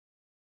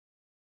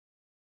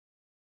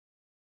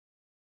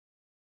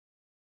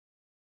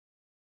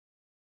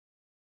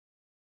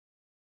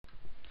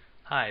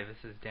Hi,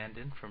 this is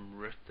Dinh from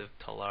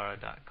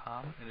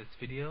riftoftalara.com. In this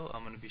video,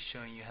 I'm going to be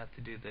showing you how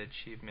to do the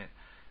achievement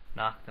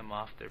Knock Them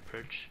Off Their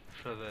Perch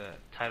for the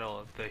title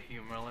of The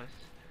Humorless.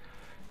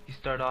 You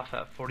start off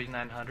at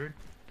 4900,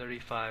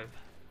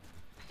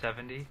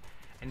 3570,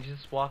 and you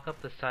just walk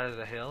up the side of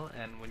the hill,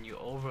 and when you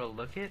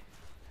overlook it,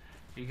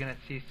 you're going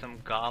to see some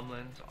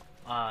goblins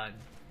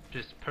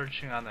just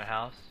perching on their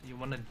house. You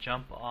want to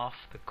jump off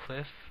the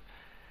cliff,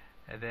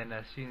 and then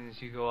as soon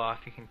as you go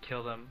off, you can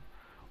kill them.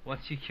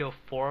 Once you kill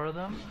 4 of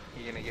them,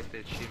 you're going to get the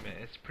achievement.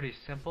 It's pretty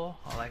simple.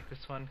 I like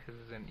this one because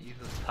it's an easy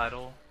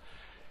title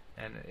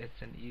and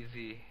it's an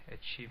easy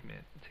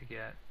achievement to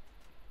get.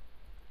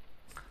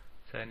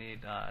 So I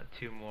need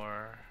 2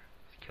 more.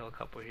 Let's kill a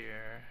couple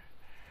here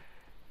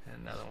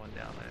and another one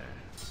down there.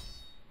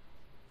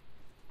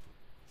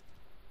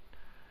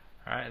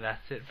 Alright,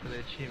 that's it for the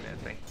achievement.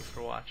 Thank you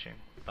for watching.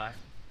 Bye.